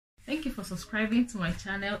Thank you for subscribing to my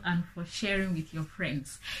channel and for sharing with your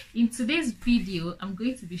friends. In today's video, I'm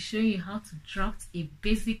going to be showing you how to draft a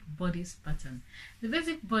basic bodice pattern. The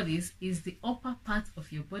basic bodice is the upper part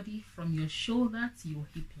of your body from your shoulder to your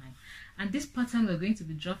hip line. And this pattern we're going to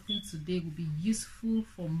be drafting today will be useful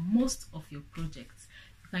for most of your projects.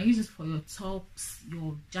 You can use it for your tops,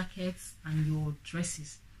 your jackets, and your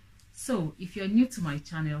dresses. So if you're new to my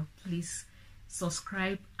channel, please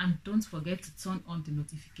subscribe and don't forget to turn on the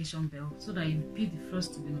notification bell so that you'll be the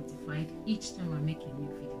first to be notified each time I make a new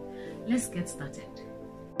video. Let's get started.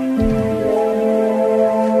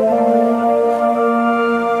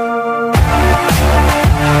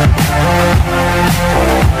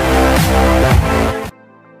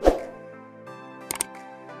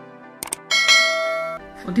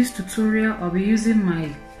 For this tutorial, I'll be using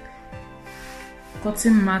my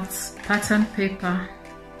cutting mat pattern paper,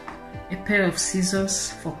 a pair of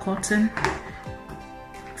scissors for cutting,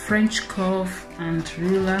 French curve and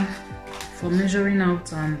ruler for measuring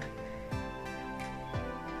out and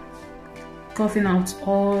curving out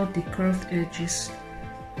all the curved edges.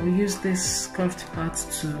 I'll use this curved part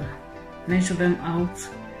to measure them out.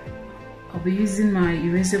 I'll be using my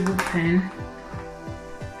erasable pen,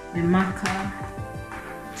 a marker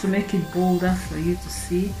to make it bolder for you to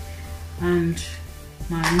see, and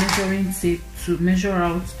my measuring tape to measure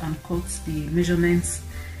out and cut the measurements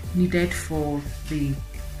needed for the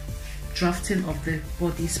drafting of the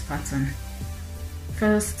bodice pattern.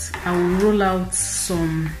 First, I will roll out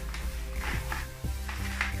some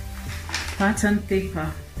pattern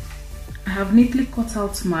paper. I have neatly cut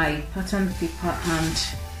out my pattern paper and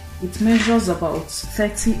it measures about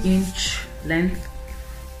 30-inch length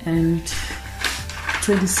and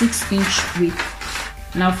 26-inch width.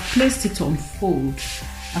 And I've placed it on fold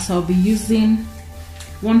as I'll be using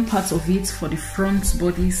one part of it for the front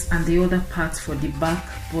bodice and the other part for the back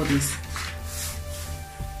bodice.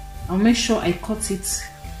 I'll make sure I cut it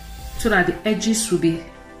so that the edges will be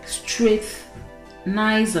straight,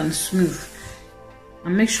 nice and smooth,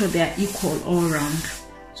 and make sure they are equal all around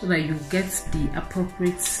so that you get the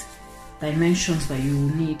appropriate dimensions that you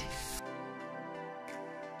will need.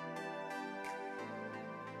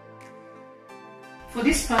 For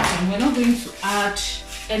this pattern, we're not going to add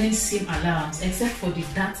any seam allowance except for the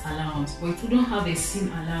dart allowance, but we don't have a seam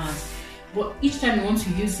allowance. But each time you want to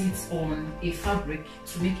use it on a fabric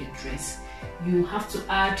to make a dress, you have to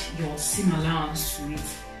add your seam allowance to it.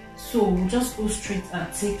 So we'll just go straight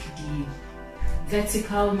and take the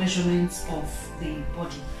vertical measurements of the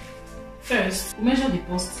body. First, we measure the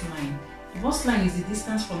bust line. The bust line is the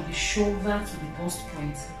distance from the shoulder to the bust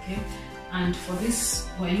point, okay? And for this,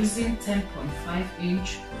 we're using 10.5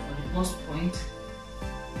 inch for the bust point.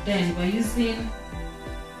 Then we're using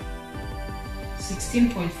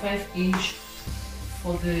 16.5 inch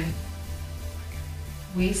for the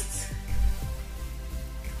waist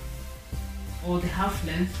or the half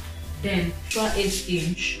length. Then 12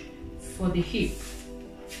 inch for the hip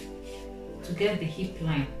to get the hip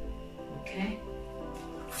line, okay?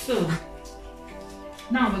 So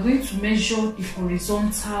now we're going to measure the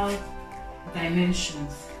horizontal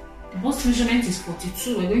dimensions. The bust measurement is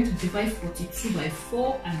 42. We're going to divide 42 by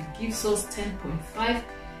 4 and it gives us 10.5.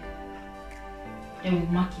 Then we'll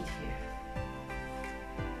mark it here.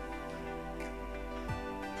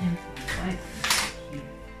 10.5 here.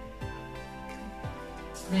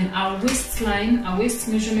 Then our waist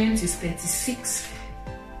measurement is 36.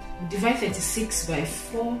 We divide 36 by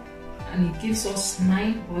 4 and it gives us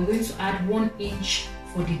 9. But we're going to add 1 inch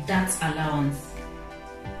for the dart allowance.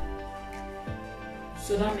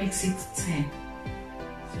 So that makes it 10.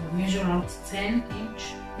 So measure out 10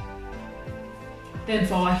 inch. Then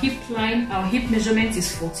for our hip line, our hip measurement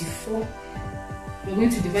is 44. We're going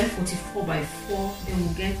to divide 44 by 4, then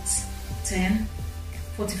we'll get 10.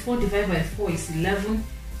 44 divided by 4 is 11.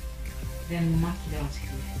 Then we'll mark it out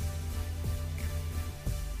here.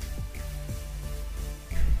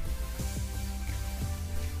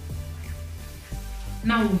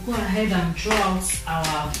 Now we'll go ahead and draw out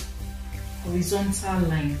our horizontal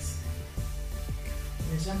lines,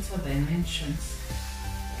 horizontal dimensions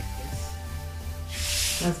like this.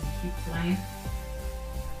 That's the hip line.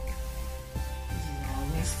 This is our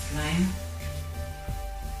waistline,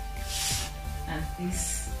 and this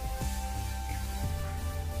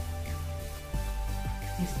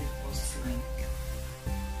is the bust line.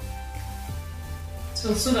 So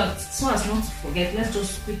as not to forget, let's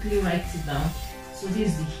just quickly write it down. So this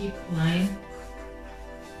is the hip line,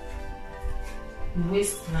 the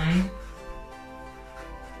waistline,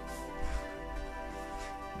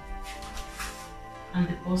 and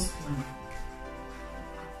the bust line.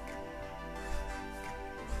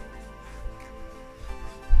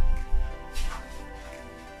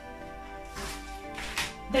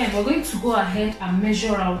 Then we're going to go ahead and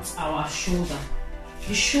measure out our shoulder.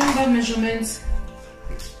 The shoulder measurement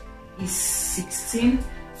is 16.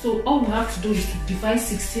 So all we have to do is to divide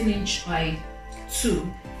 16 inch by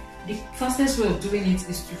 2. The fastest way of doing it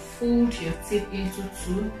is to fold your tape into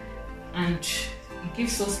 2, and it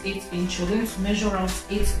gives us 8 inch. We're going to measure out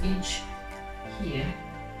 8 inch here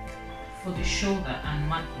for the shoulder and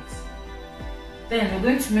mark it. Then we're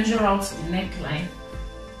going to measure out the neckline.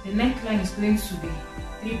 The neckline is going to be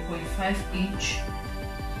 3.5 inch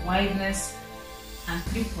wideness and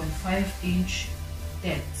 3.5 inch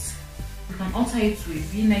depth. You can alter it to a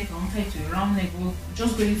V-neck or alter it to a round neck. We're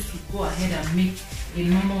just going to go ahead and make a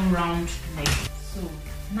normal round neck. So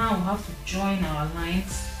now we have to join our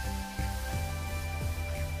lines.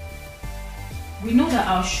 We know that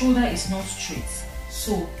our shoulder is not straight,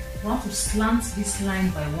 so we have to slant this line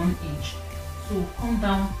by 1 inch. So come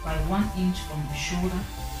down by 1 inch from the shoulder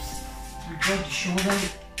and draw the shoulder.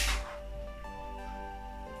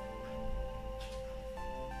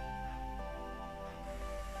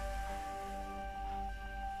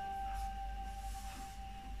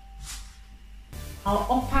 Our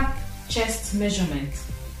upper chest measurement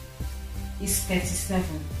is 37.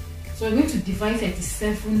 So we're going to divide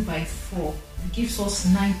 37 by 4. It gives us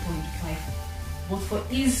 9.5. But for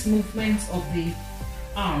ease movement of the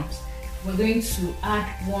arms, we're going to add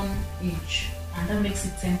 1 inch, and that makes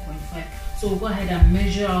it 10.5. So we'll go ahead and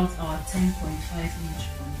measure out our 10.5 inch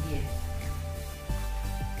from here.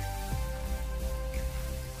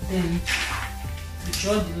 Then we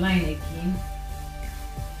draw the line again.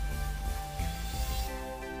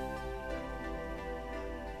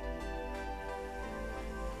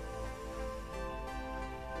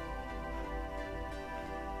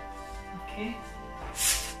 Okay,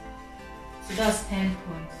 so that's 10.5.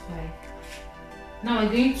 Now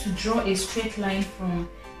we're going to draw a straight line from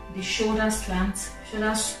the shoulder slant,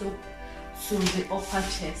 shoulder slope to the upper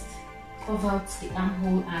chest. Curve out the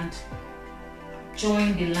armhole and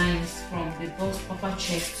join the lines from the upper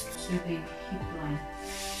chest to the hip line.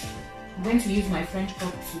 I'm going to use my French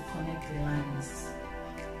cup to connect the lines.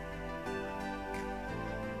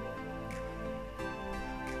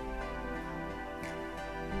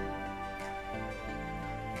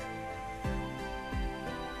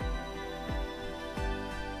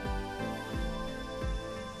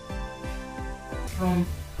 From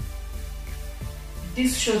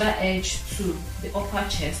this shoulder edge to the upper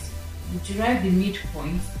chest, we derive the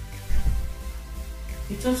midpoint.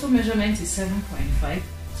 The total measurement is 7.5,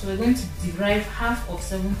 so we're going to derive half of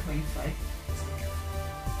 7.5.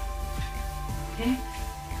 Okay,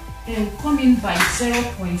 then we'll come in by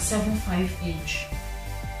 0.75 inch.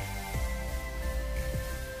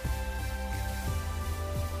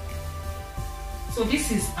 So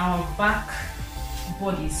this is our back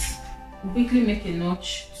bodice. We'll quickly make a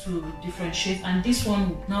notch to differentiate, and this one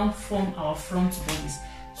will now form our front bodice.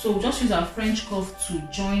 So we'll just use our French curve to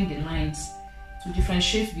join the lines to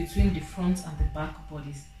differentiate between the front and the back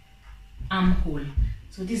bodice. Armhole.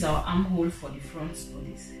 So this is our armhole for the front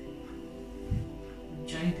bodice. We'll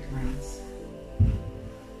join the lines.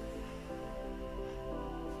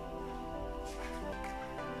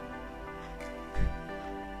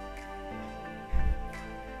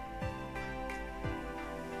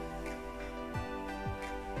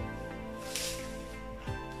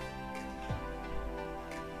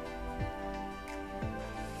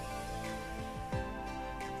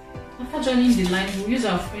 After joining the line, we'll use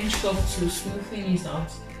our French curve to smoothen it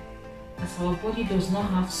out. As our body does not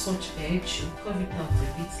have such edge, we'll curve it out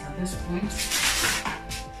a bit at this point.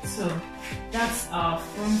 So that's our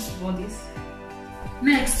front bodice.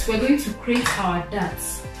 Next, we're going to create our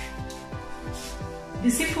darts. The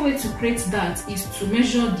simple way to create that is to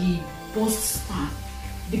measure the bust span.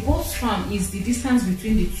 The bust span is the distance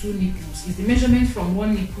between the two nipples. It's the measurement from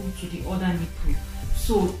one nipple to the other nipple.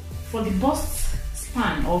 So for the bust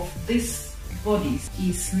span of this body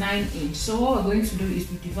is 9 inch. So what we're going to do is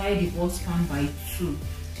to divide the bust span by 2.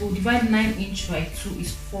 So we'll divide 9 inch by 2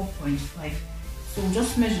 is 4.5. So we'll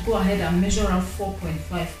just go ahead and measure out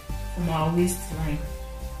 4.5 from our waistline.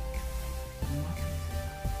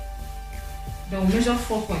 Then we'll measure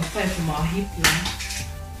 4.5 from our hip line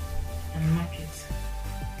and mark it.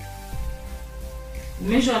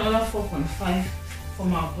 We'll measure another 4.5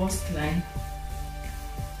 from our bust line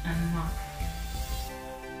and mark.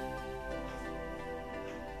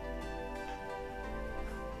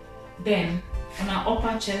 Then on our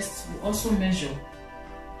upper chest, we also measure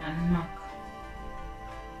and mark.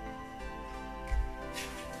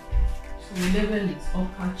 So we label it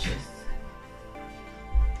upper chest.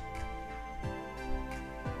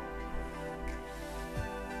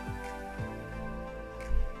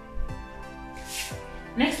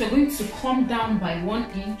 Next, we're going to come down by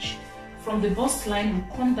 1 inch. From the bust line,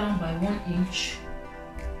 we'll come down by 1 inch.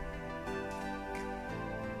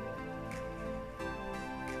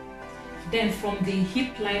 Then from the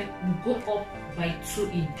hip line, we'll go up by 2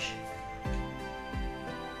 inch.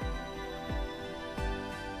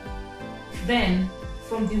 Then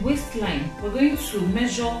from the waistline, we're going to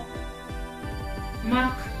measure,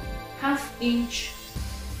 mark ½ inch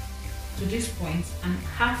to this point and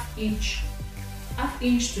 ½ inch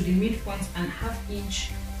to the midpoint and ½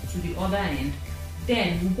 inch to the other end.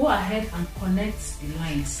 Then we'll go ahead and connect the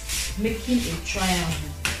lines, making a triangle.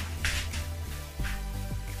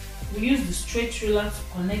 We use the straight ruler to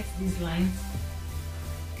connect these lines.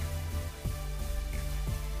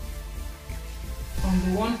 From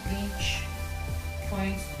the 1 inch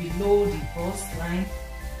point below the bust line.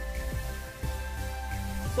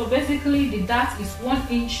 So basically the dart is 1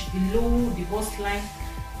 inch below the bust line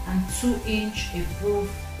and 2 inch above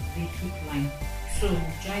the hip line. So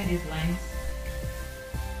join these lines.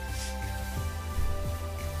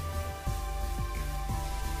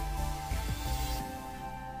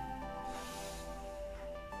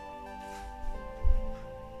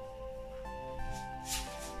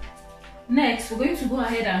 Next, we're going to go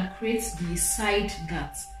ahead and create the side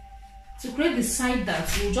dart. To create the side dart,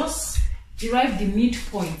 we'll just derive the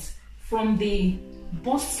midpoint from the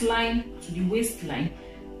bust line to the waistline.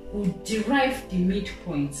 We'll derive the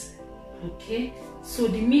midpoint. Okay, so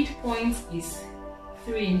the midpoint is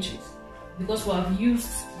 3 inches because we have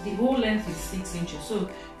used the whole length is 6 inches. So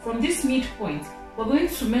from this midpoint, we're going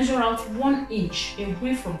to measure out 1 inch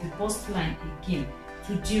away from the bust line again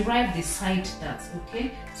to derive the side dart.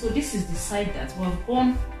 Okay, so this is the side dart. We have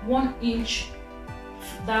gone 1 inch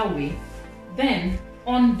that way. Then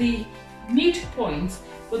on the midpoint,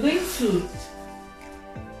 we're going to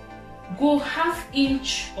go ½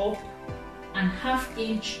 inch up and ½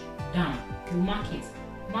 inch down. We'll mark it.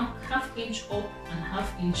 Mark ½ inch up and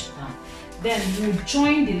 ½ inch down. Then we'll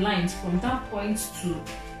join the lines from that point to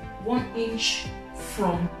 1 inch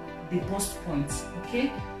from the bust point.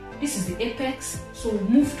 Okay, this is the apex. So we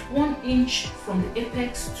moved 1 inch from the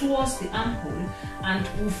apex towards the armhole, and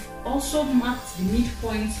we've also marked the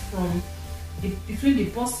midpoint from between the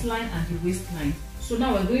bust line and the waistline. So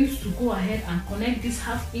now we're going to go ahead and connect this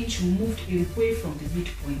 ½ inch we moved away from the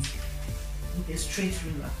midpoint with a straight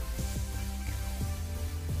ruler.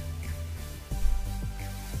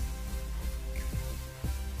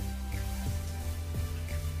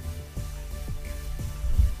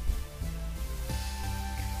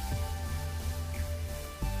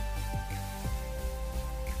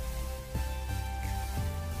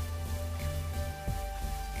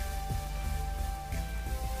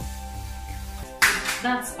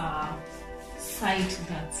 That's our side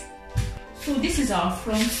dart. So this is our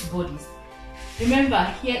front bodice. Remember,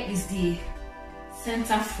 here is the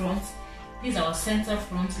center front. This is our center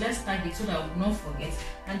front. Let's tag it so that I will not forget.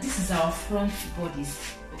 And this is our front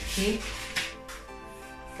bodice. Okay.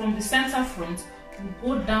 From the center front,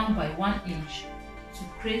 we'll go down by 1 inch to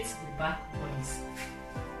create the back bodice,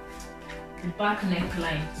 the back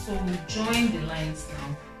neckline. So we'll join the lines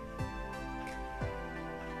now.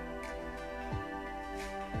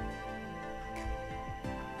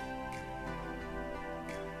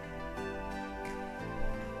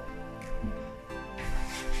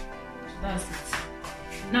 That's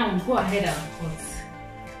it. Now we'll go ahead and cut.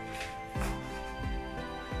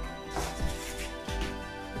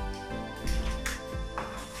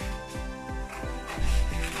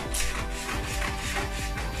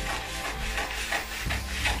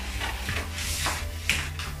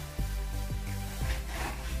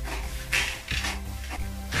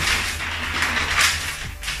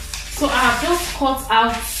 So I have just cut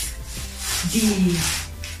out the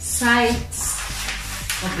sides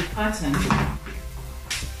of the pattern.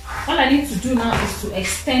 All I need to do now is to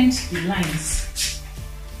extend the lines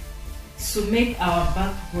to make our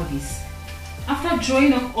back bodice. After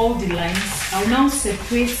drawing up all the lines, I'll now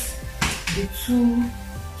separate the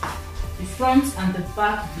front and the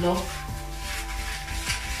back block.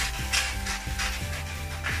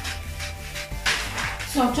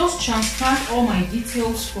 So I've just transferred all my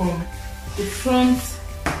details from the front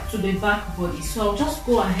to the back body. So I'll just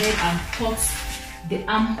go ahead and cut the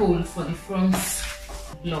armhole for the front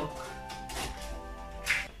block.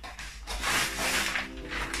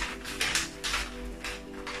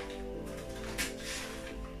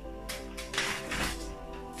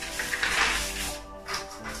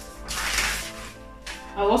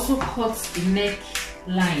 I also cut the neck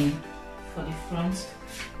line for the front.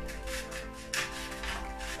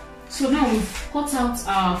 So now we've cut out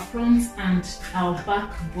our front and our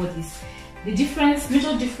back bodies. The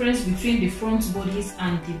major difference between the front bodice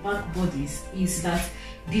and the back bodice is that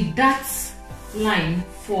the dart line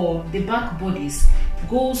for the back bodice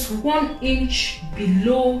goes 1 inch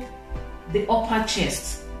below the upper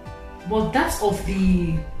chest, but that of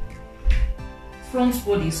the front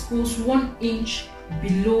bodice goes 1 inch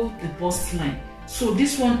below the bust line. So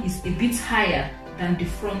this one is a bit higher than the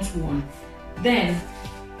front one. Then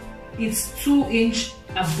it's 2 inch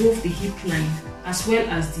above the hip line as well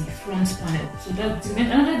as the front panel. So that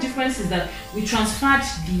another difference is that we transferred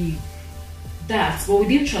the darts, but we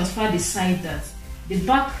didn't transfer the side dart. The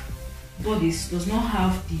back bodice does not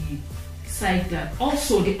have the side dart.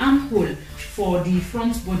 Also, the armhole for the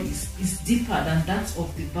front bodice is deeper than that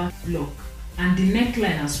of the back block, and the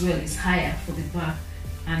neckline as well is higher for the back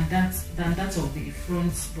and than that of the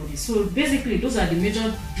front body. So basically, those are the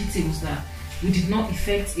major details that we did not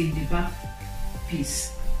effect in the back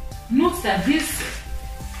piece. Note that these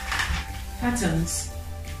patterns,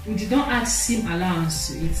 we did not add seam allowance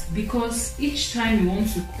to it, because each time you want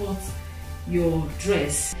to cut your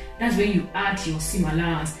dress, that's when you add your seam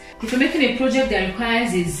allowance. If you're making a project that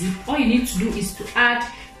requires a zip, all you need to do is to add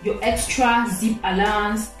your extra zip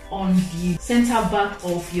allowance on the center back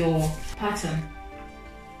of your pattern,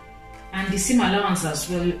 and the seam allowance as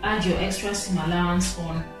well. You add your extra seam allowance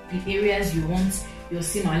on the areas you want your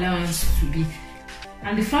seam allowance to be,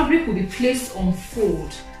 and the fabric will be placed on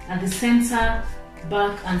fold at the center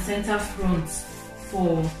back and center front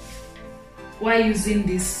while using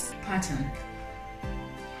this pattern.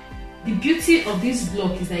 The beauty of this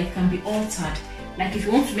block is that it can be altered. Like if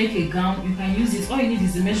you want to make a gown, you can use it. All you need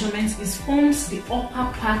is the measurements. It forms the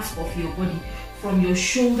upper part of your body from your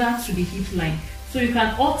shoulder to the hip line. So you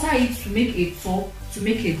can alter it to make a top, to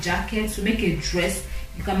make a jacket, to make a dress.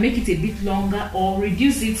 You can make it a bit longer or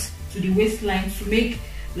reduce it to the waistline to make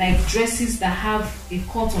like dresses that have a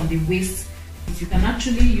cut on the waist. You can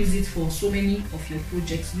actually use it for so many of your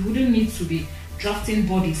projects. You wouldn't need to be drafting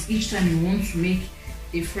bodies each time you want to make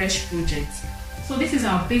a fresh project. So this is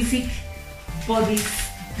our basic bodice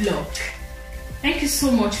block. Thank you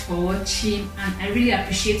so much for watching, and I really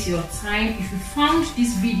appreciate your time. If you found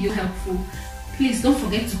this video helpful, please don't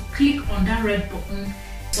forget to click on that red button,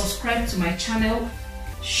 subscribe to my channel,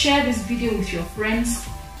 share this video with your friends,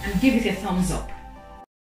 and give it a thumbs up.